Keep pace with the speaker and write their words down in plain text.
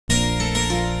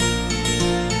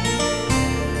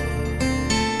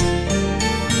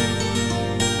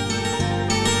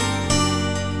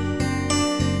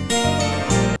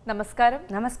നമസ്കാരം.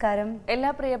 നമസ്കാരം. എല്ലാ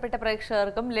പ്രിയപ്പെട്ട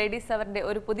പ്രേക്ഷകർക്കും ലേഡീസ് അവറിന്റെ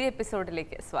ഒരു പുതിയ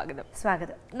എപ്പിസോഡിലേക്ക്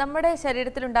സ്വാഗതം. നമ്മുടെ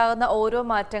ശരീരത്തിലുണ്ടാകുന്ന ഓരോ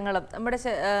മാറ്റങ്ങളും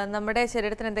നമ്മുടെ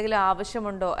ശരീരത്തിന് എന്തെങ്കിലും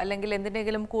ആവശ്യമുണ്ടോ അല്ലെങ്കിൽ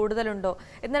എന്തിനെങ്കിലും കൂടുതലുണ്ടോ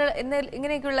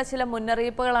ഇങ്ങനെയൊക്കെയുള്ള ചില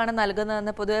മുന്നറിയിപ്പുകളാണ്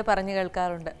നൽകുന്നതെന്ന് പൊതുവെ പറഞ്ഞു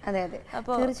കേൾക്കാറുണ്ട്. അതെ അതെ,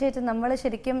 അപ്പോൾ തീർച്ചയായിട്ടും നമ്മൾ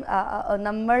ശരിക്കും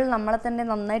നമ്മളെ തന്നെ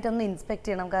നന്നായിട്ടൊന്ന് ഇൻസ്പെക്ട്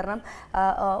ചെയ്യണം. കാരണം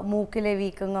മൂക്കിലെ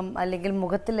വീക്കങ്ങോ അല്ലെങ്കിൽ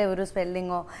മുഖത്തിലെ ഒരു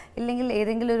സ്വെല്ലിങ്ങോ ഇല്ലെങ്കിൽ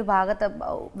ഏതെങ്കിലും ഒരു ഭാഗത്ത്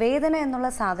വേദന എന്നുള്ള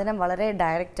സാധനം വളരെ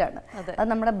ഡയറക്റ്റ് ആണ്. അത്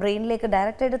നമ്മുടെ ബ്രെയിനിലേക്ക്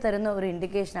ഡയറക്റ്റ് ആയിട്ട് തരുന്ന ഒരു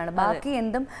ഇൻഡിക്കേഷൻ ആണ്. ബാക്കി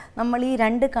എന്തും നമ്മൾ ഈ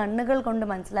രണ്ട് കണ്ണുകൾ കൊണ്ട്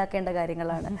മനസ്സിലാക്കേണ്ട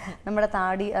കാര്യങ്ങളാണ്.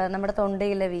 നമ്മുടെ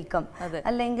തൊണ്ടയിലെ വീക്കം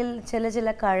അല്ലെങ്കിൽ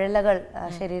ചില കഴലകൾ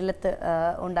ശരീരത്ത്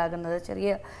ഉണ്ടാകുന്നത്,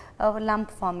 ചെറിയ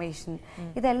ലംപ് ഫോർമേഷൻ,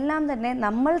 ഇതെല്ലാം തന്നെ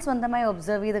നമ്മൾ സ്വന്തമായി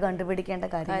ഒബ്സർവ് ചെയ്ത് കണ്ടുപിടിക്കേണ്ട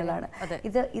കാര്യങ്ങളാണ്.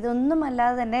 ഇതൊന്നും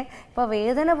അല്ലാതെ തന്നെ ഇപ്പോൾ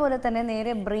വേദന പോലെ തന്നെ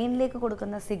നേരെ ബ്രെയിനിലേക്ക്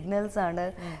കൊടുക്കുന്ന സിഗ്നൽസ് ആണ്.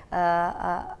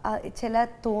 ചില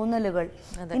തോന്നലുകൾ,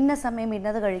 ഇന്ന സമയം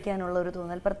ഇന്നത് കഴിക്കാനുള്ള ഒരു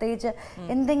തോന്നൽ, പ്രത്യേകിച്ച്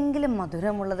എന്തെങ്കിലും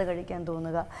മധുരമുള്ളത് കഴിക്കാൻ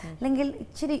തോന്നുക, അല്ലെങ്കിൽ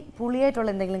ഇച്ചിരി പുളിയായിട്ടുള്ള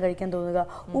എന്തെങ്കിലും കഴിക്കാൻ തോന്നുക,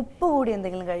 ഉപ്പ് കൂടി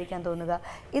എന്തെങ്കിലും കഴിക്കാൻ തോന്നുക.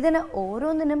 ഇതിന്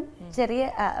ഓരോന്നിനും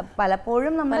ചെറിയ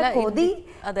പലപ്പോഴും നമ്മൾ കൊതി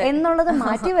എന്നുള്ളത്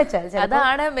മാറ്റിവെച്ചാൽ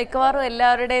അതാണ് മിക്കവാറും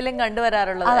എല്ലാവരുടെയും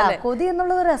കണ്ടുവരാറുള്ളത്. കൊതി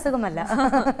എന്നുള്ളത് ഒരു അസുഖമല്ല.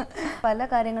 പല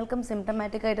കാര്യങ്ങൾക്കും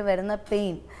സിംറ്റമാറ്റിക് ആയിട്ട് വരുന്ന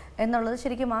പെയിൻ എന്നുള്ളത്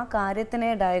ശരിക്കും ആ കാര്യത്തിനെ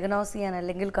ഡയഗ്നോസ് ചെയ്യാൻ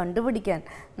അല്ലെങ്കിൽ കണ്ടുപിടിക്കാൻ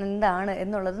എന്താണ്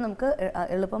എന്നുള്ളത് നമുക്ക്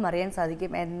എളുപ്പം അറിയാൻ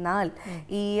സാധിക്കും. എന്നാൽ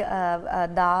ഈ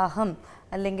ദാഹം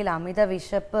അല്ലെങ്കിൽ അമിത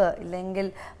വിശപ്പ് അല്ലെങ്കിൽ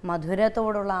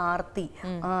മധുരത്തോടുള്ള ആർത്തി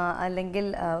അല്ലെങ്കിൽ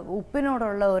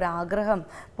ഉപ്പിനോടുള്ള ഒരു ആഗ്രഹം,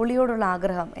 പുളിയോടുള്ള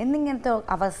ആഗ്രഹം എന്നിങ്ങനത്തെ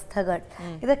അവസ്ഥകൾ,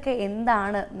 ഇതൊക്കെ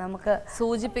എന്താണ് നമുക്ക്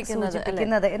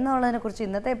സൂചിപ്പിക്കുന്നത് എന്നുള്ളതിനെ കുറിച്ച്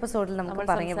ഇന്നത്തെ എപ്പിസോഡിൽ നമുക്ക്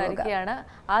പറഞ്ഞു പോവുകയാണ്.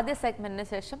 ആദ്യ സെഗ്മെന്റിന്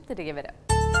ശേഷം തിരികെ വരാം.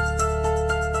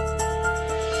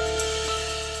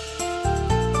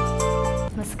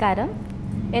 നമസ്കാരം,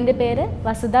 എൻ്റെ പേര്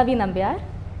വസുധ വി നമ്പ്യാർ.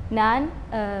 ഞാൻ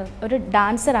ഒരു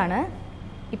ഡാൻസറാണ്.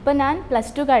 ഇപ്പം ഞാൻ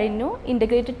 +2 കഴിഞ്ഞു.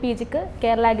 Integrated PGക്ക്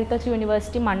Kerala agriculture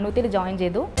university മണ്ണൂത്തിൽ join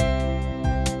ചെയ്തു.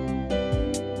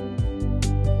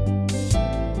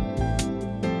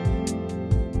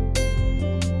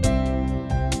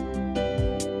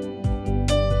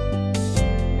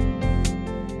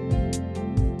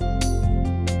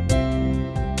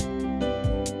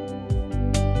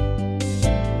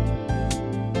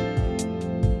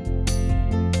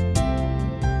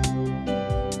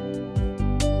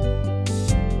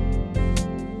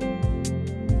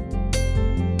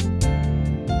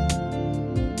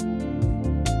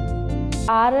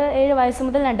 ആറ് 7 വയസ്സ്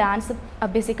മുതൽ ഞാൻ ഡാൻസ്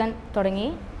അഭ്യസിക്കാൻ തുടങ്ങി.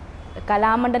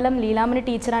 കലാമണ്ഡലം ലീലാമണി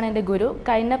ടീച്ചറാണ് എൻ്റെ ഗുരു.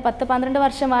 കഴിഞ്ഞ 10-12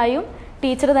 വർഷമായും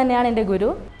ടീച്ചർ തന്നെയാണ് എൻ്റെ ഗുരു.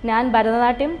 ഞാൻ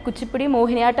ഭരതനാട്യം, കുച്ചിപ്പുടി,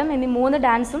 മോഹിനിയാട്ടം എന്നീ 3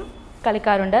 ഡാൻസും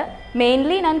കളിക്കാറുണ്ട്.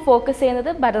 മെയിൻലി ഞാൻ ഫോക്കസ്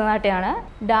ചെയ്യുന്നത് ഭരതനാട്യമാണ്.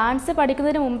 ഡാൻസ്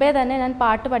പഠിക്കുന്നതിന് മുമ്പേ തന്നെ ഞാൻ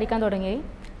പാട്ട് പഠിക്കാൻ തുടങ്ങി.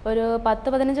 ഒരു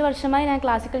 10-15 വർഷമായി ഞാൻ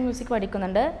ക്ലാസിക്കൽ മ്യൂസിക്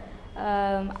പഠിക്കുന്നുണ്ട്.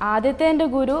 ആദ്യത്തെ എൻ്റെ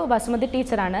ഗുരു വസുമതി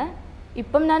ടീച്ചറാണ്.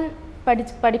 ഇപ്പം ഞാൻ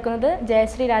പഠിക്കുന്നത്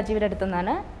ജയശ്രീ രാജീവിൻ്റെ അടുത്തു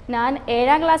നിന്നാണ്. ഞാൻ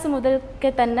 7ാം ക്ലാസ് മുതൽക്ക്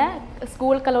തന്നെ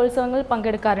സ്കൂൾ കലോത്സവങ്ങളിൽ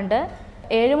പങ്കെടുക്കാറുണ്ട്.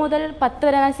 7 മുതൽ 10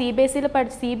 വരെ ഞാൻ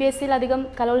CBSEയിൽ അധികം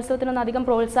കലോത്സവത്തിനൊന്നും അധികം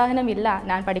പ്രോത്സാഹനമില്ല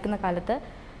ഞാൻ പഠിക്കുന്ന കാലത്ത്.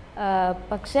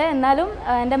 പക്ഷേ എന്നാലും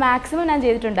എൻ്റെ മാക്സിമം ഞാൻ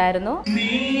ചെയ്തിട്ടുണ്ടായിരുന്നു.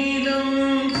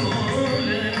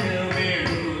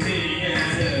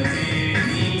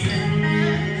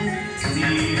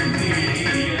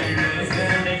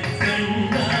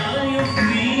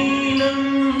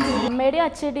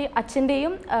 അമ്മയുടെയും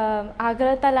അച്ഛൻ്റെയും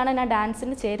ആഗ്രഹത്താലാണ് ഞാൻ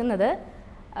ഡാൻസിന് ചേരുന്നത്.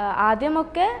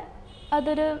 ആദ്യമൊക്കെ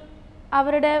അതൊരു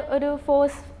അവരുടെ ഒരു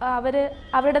ഫോഴ്സ്,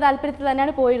 അവരുടെ താല്പര്യത്തിൽ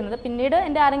തന്നെയാണ് പോയിരുന്നത്. പിന്നീട്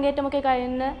എൻ്റെ അരങ്ങേറ്റമൊക്കെ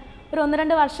കഴിഞ്ഞ് ഒരു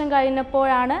 1-2 വർഷം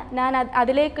കഴിഞ്ഞപ്പോഴാണ് ഞാൻ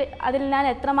അതിൽ ഞാൻ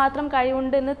എത്രമാത്രം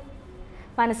കഴിവുണ്ട് എന്ന്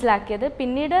മനസ്സിലാക്കിയത്.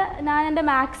 പിന്നീട് ഞാൻ എൻ്റെ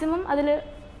മാക്സിമം അതിൽ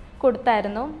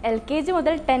കൊടുത്തായിരുന്നു. LKG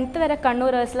മുതൽ 10th വരെ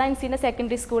കണ്ണൂർ റസ്ലൈൻ സീനിയർ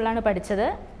സെക്കൻഡറി സ്കൂളിലാണ് പഠിച്ചത്.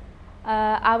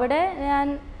 അവിടെ ഞാൻ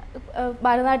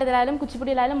ഭരതനാട്യത്തിലായാലും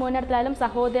കുച്ചിപ്പുടിയിലായാലും മോഹിനിയാട്ടത്തിലായാലും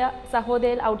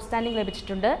സഹോദയയിൽ ഔട്ട്സ്റ്റാൻഡിംഗ്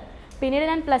ലഭിച്ചിട്ടുണ്ട്. പിന്നീട്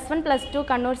ഞാൻ +1 +2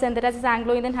 Kannur cent Teresa's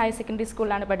Anglo Indian higher secondary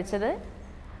സ്കൂളിലാണ് പഠിച്ചത്.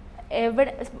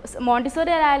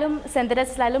 മോണ്ടിസോറി ആയാലും സെൻറ്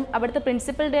തെരേസസിലായാലും അവിടുത്തെ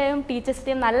പ്രിൻസിപ്പളുടെയും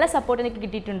ടീച്ചേഴ്സിൻ്റെയും നല്ല സപ്പോർട്ട് എനിക്ക്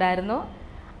കിട്ടിയിട്ടുണ്ടായിരുന്നു.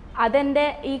 അതെൻ്റെ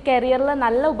ഈ കരിയറിൽ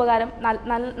നല്ല ഉപകാരം,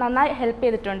 നന്നായി ഹെൽപ്പ്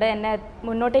ചെയ്തിട്ടുണ്ട്. എന്നെ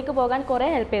മുന്നോട്ടേക്ക് പോകാൻ കുറേ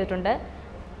ഹെൽപ്പ് ചെയ്തിട്ടുണ്ട്.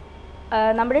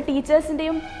 നമ്മുടെ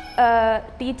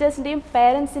ടീച്ചേഴ്സിൻ്റെയും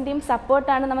പേരൻസിൻ്റെയും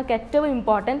സപ്പോർട്ടാണ് നമുക്ക് ഏറ്റവും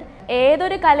ഇമ്പോർട്ടൻറ്റ്.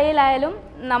 ഏതൊരു കലയിലായാലും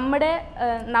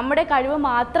നമ്മുടെ കഴിവ്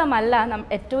മാത്രമല്ല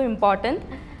ഏറ്റവും ഇമ്പോർട്ടൻറ്റ്.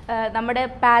 നമ്മുടെ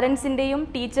പാരൻസിൻ്റെയും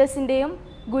ടീച്ചേഴ്സിൻ്റെയും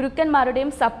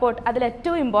ഗുരുക്കന്മാരുടെയും സപ്പോർട്ട്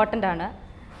അതിലേറ്റവും ഇമ്പോർട്ടൻ്റ് ആണ്.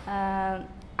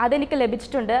 അതെനിക്ക്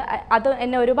ലഭിച്ചിട്ടുണ്ട്. അത്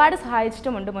എന്നെ ഒരുപാട്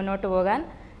സഹായിച്ചിട്ടുമുണ്ട് മുന്നോട്ട് പോകാൻ.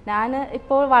 ഞാൻ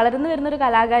ഇപ്പോൾ വളർന്നു വരുന്നൊരു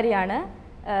കലാകാരിയാണ്.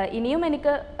 ഇനിയും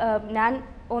ഞാൻ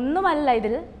ഒന്നുമല്ല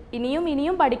ഇതിൽ, ഇനിയും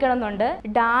ഇനിയും പഠിക്കണമെന്നുണ്ട്.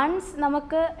 ഡാൻസ്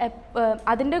നമുക്ക്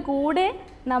അതിൻ്റെ കൂടെ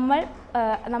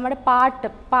നമ്മുടെ പാട്ട്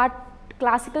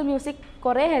ക്ലാസിക്കൽ മ്യൂസിക്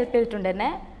കുറേ ഹെൽപ്പ് ചെയ്തിട്ടുണ്ട് എന്നെ.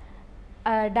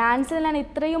 ഡാൻസിൽ ഞാൻ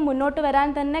ഇത്രയും മുന്നോട്ട് വരാൻ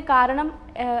തന്നെ കാരണം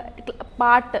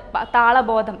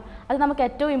താളബോധം അത് നമുക്ക്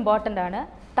ഏറ്റവും ഇമ്പോർട്ടൻ്റ് ആണ്.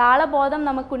 താളബോധം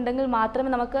നമുക്കുണ്ടെങ്കിൽ മാത്രമേ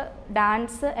നമുക്ക്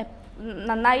ഡാൻസ്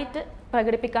നന്നായിട്ട്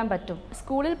പ്രകടിപ്പിക്കാൻ പറ്റും.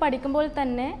 സ്കൂളിൽ പഠിക്കുമ്പോൾ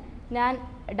തന്നെ ഞാൻ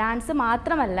ഡാൻസ്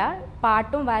മാത്രമല്ല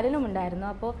പാട്ടും വയലിനും ഉണ്ടായിരുന്നു.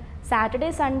 അപ്പോൾ സാറ്റർഡേ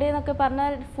സൺഡേ എന്നൊക്കെ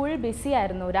പറഞ്ഞാൽ ഫുൾ ബിസി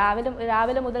ആയിരുന്നു.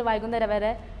 രാവിലെ മുതൽ വൈകുന്നേരം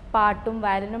വരെ പാട്ടും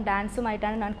വയലിനും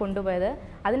ഡാൻസുമായിട്ടാണ് ഞാൻ കൊണ്ടുപോയത്.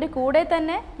 അതിൻ്റെ കൂടെ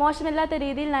തന്നെ മോശമില്ലാത്ത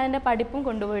രീതിയിൽ ഞാൻ എൻ്റെ പഠിപ്പും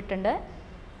കൊണ്ടുപോയിട്ടുണ്ട്.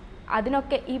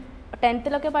 അതിനൊക്കെ ഈ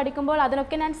 10th പഠിക്കുമ്പോൾ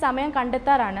അതിനൊക്കെ ഞാൻ സമയം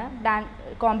കണ്ടെത്താറാണ്.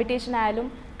 കോമ്പറ്റീഷൻ ആയാലും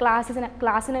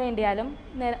ക്ലാസ്സിന് വേണ്ടിയാലും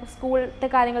സ്കൂളിലത്തെ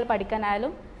കാര്യങ്ങൾ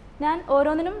പഠിക്കാനായാലും ഞാൻ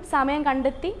ഓരോന്നിനും സമയം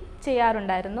കണ്ടെത്തി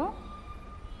ചെയ്യാറുണ്ടായിരുന്നു.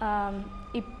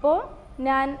 ഇപ്പോൾ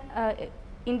ഞാൻ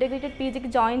ഇൻ്റഗ്രേറ്റഡ് PGക്ക്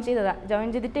ജോയിൻ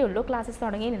ചെയ്തിട്ടേ ഉള്ളൂ, ക്ലാസ്സസ്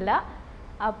തുടങ്ങിയില്ല.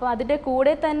 അപ്പോൾ അതിൻ്റെ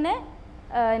കൂടെ തന്നെ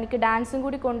എനിക്ക് ഡാൻസും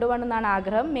കൂടി കൊണ്ടുപോകണമെന്നാണ്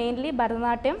ആഗ്രഹം. മെയിൻലി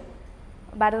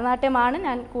ഭരതനാട്യമാണ്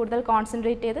ഞാൻ കൂടുതൽ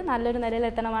കോൺസെൻട്രേറ്റ് ചെയ്ത് നല്ലൊരു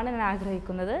നിലയിലെത്തണമാണ് ഞാൻ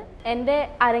ആഗ്രഹിക്കുന്നത്. എൻ്റെ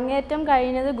അരങ്ങേറ്റം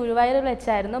കഴിഞ്ഞത് ഗുരുവായൂരിൽ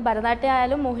വെച്ചായിരുന്നു. ഭരതനാട്യം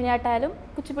ആയാലും മോഹിനിയാട്ടമായാലും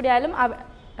കുച്ചിപ്പുടി ആയാലും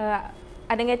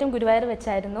അരങ്ങേറ്റം ഗുരുവായൂർ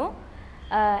വെച്ചായിരുന്നു.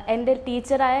 എൻ്റെ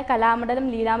ടീച്ചറായ കലാമണ്ഡലം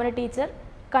ലീലാമണി ടീച്ചർ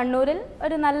കണ്ണൂരിൽ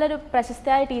ഒരു നല്ലൊരു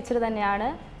പ്രശസ്തയായ ടീച്ചർ തന്നെയാണ്.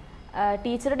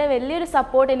 ടീച്ചറുടെ വലിയൊരു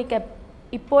സപ്പോർട്ട് എനിക്ക്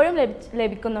ഇപ്പോഴും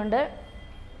ലഭിക്കുന്നുണ്ട്.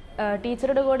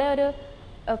 ടീച്ചറുടെ കൂടെ ഒരു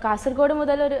കാസർഗോഡ്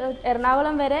മുതൽ ഒരു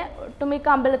എറണാകുളം വരെ ഒട്ടുമിക്ക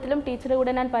അമ്പലത്തിലും ടീച്ചറുടെ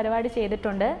കൂടെ ഞാൻ പരിപാടി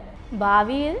ചെയ്തിട്ടുണ്ട്.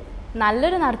 ഭാവിയിൽ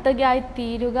നല്ലൊരു നർത്തകിയായി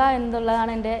തീരുക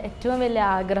എന്നുള്ളതാണ് എൻ്റെ ഏറ്റവും വലിയ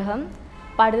ആഗ്രഹം.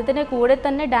 പഠനത്തിൻ്റെ കൂടെ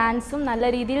തന്നെ ഡാൻസും നല്ല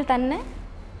രീതിയിൽ തന്നെ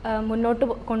മുന്നോട്ട്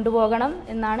കൊണ്ടുപോകണം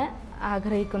എന്നാണ്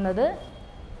ആഗ്രഹിക്കുന്നത്.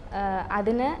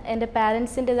 അതിന് എൻ്റെ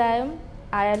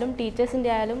പാരൻസിൻ്റെതായാലും ടീച്ചേഴ്സിൻ്റെ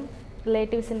ആയാലും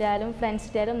റിലേറ്റീവ്സിൻ്റെ ആയാലും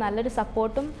ഫ്രണ്ട്സിൻ്റെ ആയാലും നല്ലൊരു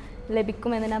സപ്പോർട്ടും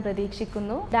ലഭിക്കുമെന്ന് ഞാൻ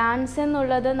പ്രതീക്ഷിക്കുന്നു. ഡാൻസ്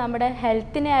എന്നുള്ളത് നമ്മുടെ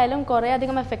ഹെൽത്തിനെ ആയാലും കുറേ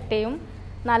അധികം എഫക്റ്റ് ചെയ്യും.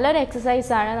 നല്ലൊരു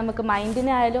എക്സസൈസാണ്. നമുക്ക്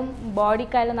മൈൻഡിനായാലും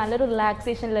ബോഡിക്കായാലും നല്ലൊരു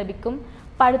റിലാക്സേഷൻ ലഭിക്കും.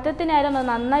 പഠിത്തത്തിനായാലും അത്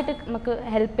നന്നായിട്ട് നമുക്ക്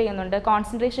ഹെൽപ്പ് ചെയ്യുന്നുണ്ട്,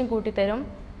 കോൺസെൻട്രേഷൻ കൂട്ടിത്തരും.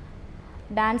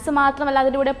 ഡാൻസ് മാത്രമല്ല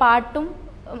അതിൻ്റെ കൂടെ പാട്ടും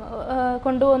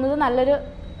കൊണ്ടുപോകുന്നത് നല്ലൊരു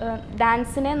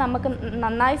ഡാൻസിനെ നമുക്ക്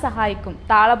നന്നായി സഹായിക്കും.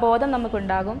 താളബോധം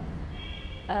നമുക്കുണ്ടാകും.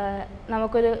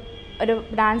 നമുക്കൊരു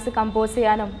ഡാൻസ് കമ്പോസ്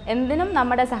ചെയ്യാനും എന്തിനും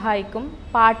നമ്മളെ സഹായിക്കും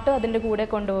പാട്ട് അതിൻ്റെ കൂടെ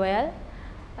കൊണ്ടുപോയാൽ.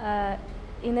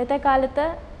 ഇന്നത്തെ കാലത്ത്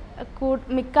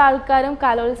മിക്ക ആൾക്കാരും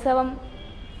കലോത്സവം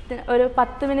ഒരു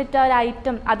 10 മിനിറ്റ് ഒരു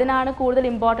ഐറ്റം അതിനാണ് കൂടുതൽ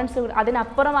ഇമ്പോർട്ടൻസ്.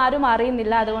 അതിനപ്പുറം ആരും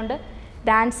അറിയുന്നില്ല. അതുകൊണ്ട്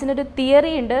ഡാൻസിനൊരു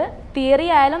തിയറി ഉണ്ട്. തിയറി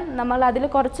ആയാലും നമ്മൾ അതിൽ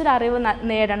കുറച്ചൊരു അറിവ്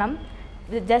നേടണം.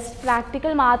 ജസ്റ്റ്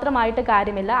പ്രാക്ടിക്കൽ മാത്രമായിട്ട്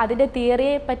കാര്യമില്ല. അതിൻ്റെ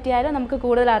തിയറിയെ പറ്റിയാലും നമുക്ക്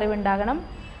കൂടുതൽ അറിവുണ്ടാകണം.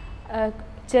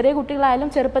 ചെറിയ കുട്ടികളായാലും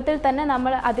ചെറുപ്പത്തിൽ തന്നെ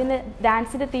നമ്മൾ അതിന്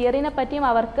ഡാൻസിൻ്റെ തിയറിനെ പറ്റിയും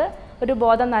അവർക്ക് ഒരു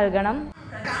ബോധം നൽകണം.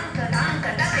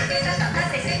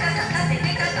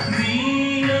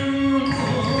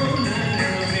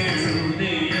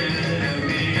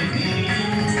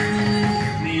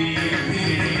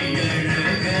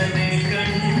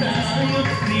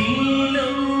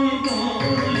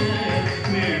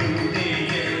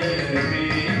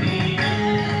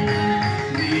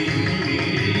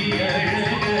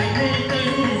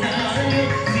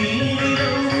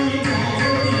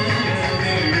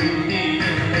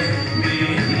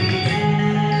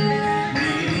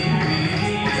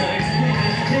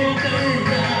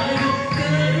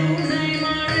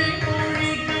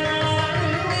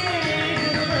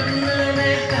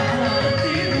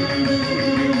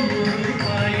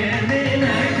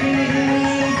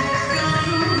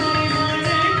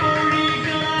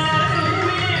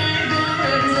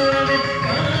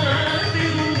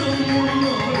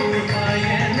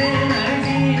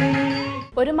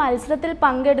 ഒരു മത്സരത്തിൽ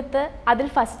പങ്കെടുത്ത് അതിൽ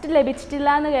ഫസ്റ്റ് ലഭിച്ചിട്ടില്ല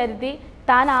എന്ന് കരുതി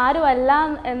താൻ ആരുമല്ല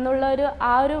എന്നുള്ളൊരു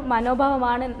ഒരു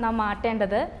മനോഭാവമാണ് നാം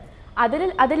മാറ്റേണ്ടത്.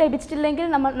 അത് ലഭിച്ചിട്ടില്ലെങ്കിൽ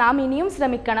നാം ഇനിയും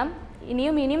ശ്രമിക്കണം.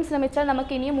 ഇനിയും ശ്രമിച്ചാൽ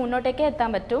നമുക്ക് ഇനിയും മുന്നോട്ടേക്ക്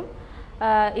എത്താൻ പറ്റും.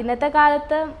 ഇന്നത്തെ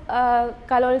കാലത്ത്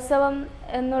കലോത്സവം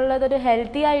എന്നുള്ളതൊരു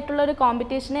ഹെൽത്തി ആയിട്ടുള്ളൊരു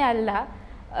കോമ്പറ്റീഷനേ അല്ല.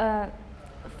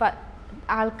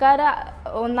 ആൾക്കാർ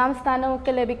 1ാം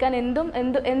സ്ഥാനമൊക്കെ ലഭിക്കാൻ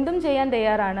എന്തും ചെയ്യാൻ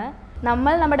തയ്യാറാണ്.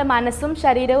 നമ്മൾ നമ്മുടെ മനസ്സും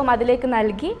ശരീരവും അതിലേക്ക്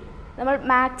നൽകി നമ്മൾ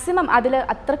മാക്സിമം അതിൽ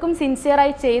അത്രക്കും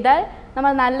സിൻസിയറായി ചെയ്താൽ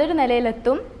നമ്മൾ നല്ലൊരു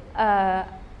നിലയിലെത്തും.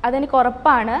 അതെനിക്ക്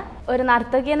ഉറപ്പാണ്. ഒരു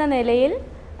നർത്തകി എന്ന നിലയിൽ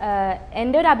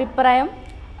എൻ്റെ ഒരു അഭിപ്രായം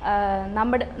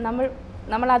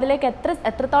നമ്മൾ അതിലേക്ക്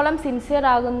എത്രത്തോളം സിൻസിയർ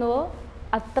ആകുന്നുവോ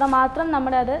അത്രമാത്രം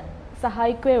നമ്മളത്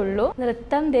സഹായിക്കുകയുള്ളൂ.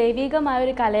 നൃത്തം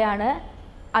ദൈവികമായൊരു കലയാണ്.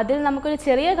 അതിൽ നമുക്കൊരു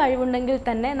ചെറിയ കഴിവുണ്ടെങ്കിൽ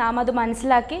തന്നെ നാം അത്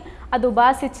മനസ്സിലാക്കി അത്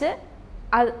ഉപാസിച്ച്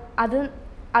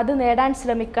അത് നേടാൻ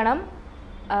ശ്രമിക്കണം.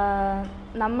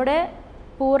 നമ്മുടെ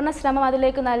പൂർണ്ണ ശ്രമം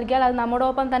അതിലേക്ക് നൽകിയാൽ അത്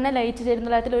നമ്മോടൊപ്പം തന്നെ ലയിച്ചു ചേരുന്ന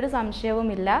കാര്യത്തിൽ ഒരു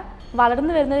സംശയവുമില്ല.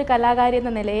 വളർന്നു വരുന്ന ഒരു കലാകാരി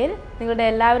എന്ന നിലയിൽ നിങ്ങളുടെ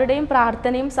എല്ലാവരുടെയും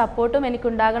പ്രാർത്ഥനയും സപ്പോർട്ടും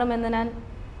എനിക്കുണ്ടാകണമെന്ന് ഞാൻ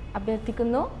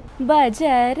അഭ്യർത്ഥിക്കുന്നു.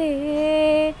 ഭജരേ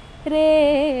രേ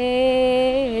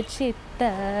ചിത്ത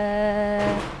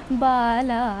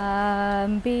ബാലാംബികാം